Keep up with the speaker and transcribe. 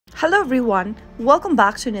Hello everyone, welcome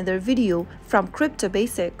back to another video from Crypto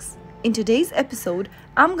Basics. In today's episode,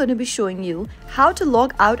 I'm going to be showing you how to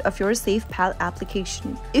log out of your Safepal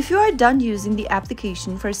application. If you are done using the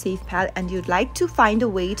application for Safepal and you'd like to find a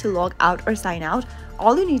way to log out or sign out,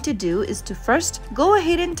 all you need to do is to first go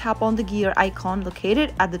ahead and tap on the gear icon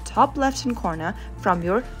located at the top left hand corner from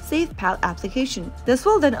your Safepal application. This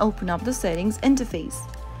will then open up the settings interface.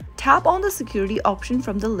 Tap on the security option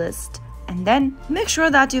from the list and then make sure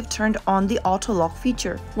that you've turned on the auto lock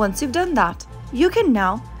feature. Once you've done that, you can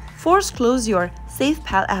now force close your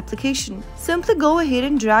Safepal application. Simply go ahead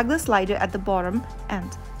and drag the slider at the bottom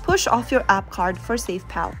and push off your app card for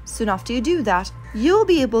Safepal. Soon after you do that, you'll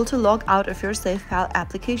be able to log out of your Safepal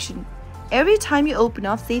application. Every time you open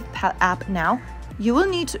up Safepal app now, you will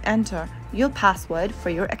need to enter your password for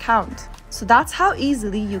your account. So that's how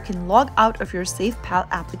easily you can log out of your Safepal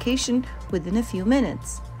application within a few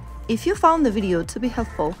minutes. If you found the video to be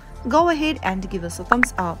helpful, go ahead and give us a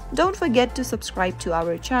thumbs up. Don't forget to subscribe to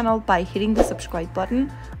our channel by hitting the subscribe button.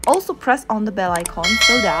 Also press on the bell icon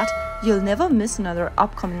so that you'll never miss another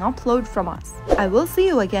upcoming upload from us. I will see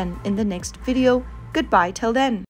you again in the next video. Goodbye till then.